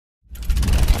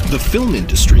The film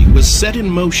industry was set in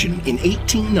motion in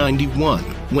 1891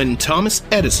 when Thomas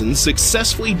Edison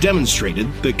successfully demonstrated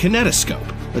the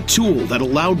kinetoscope, a tool that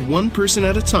allowed one person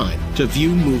at a time to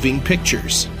view moving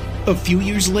pictures. A few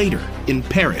years later, in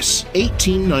Paris,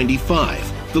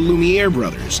 1895, the Lumiere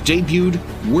brothers debuted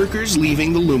Workers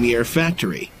Leaving the Lumiere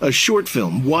Factory, a short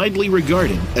film widely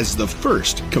regarded as the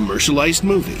first commercialized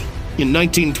movie. In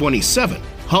 1927,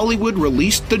 Hollywood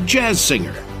released The Jazz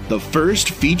Singer, the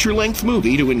first feature-length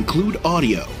movie to include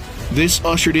audio. This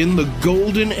ushered in the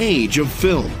golden age of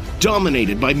film,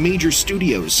 dominated by major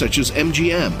studios such as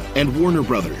MGM and Warner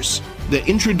Brothers. The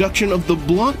introduction of the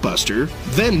blockbuster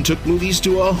then took movies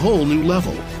to a whole new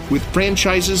level, with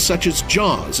franchises such as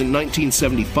Jaws in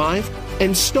 1975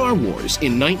 and Star Wars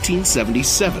in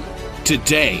 1977.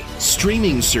 Today,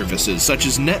 streaming services such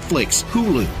as Netflix,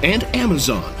 Hulu, and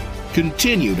Amazon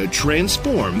continue to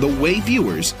transform the way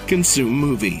viewers consume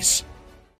movies.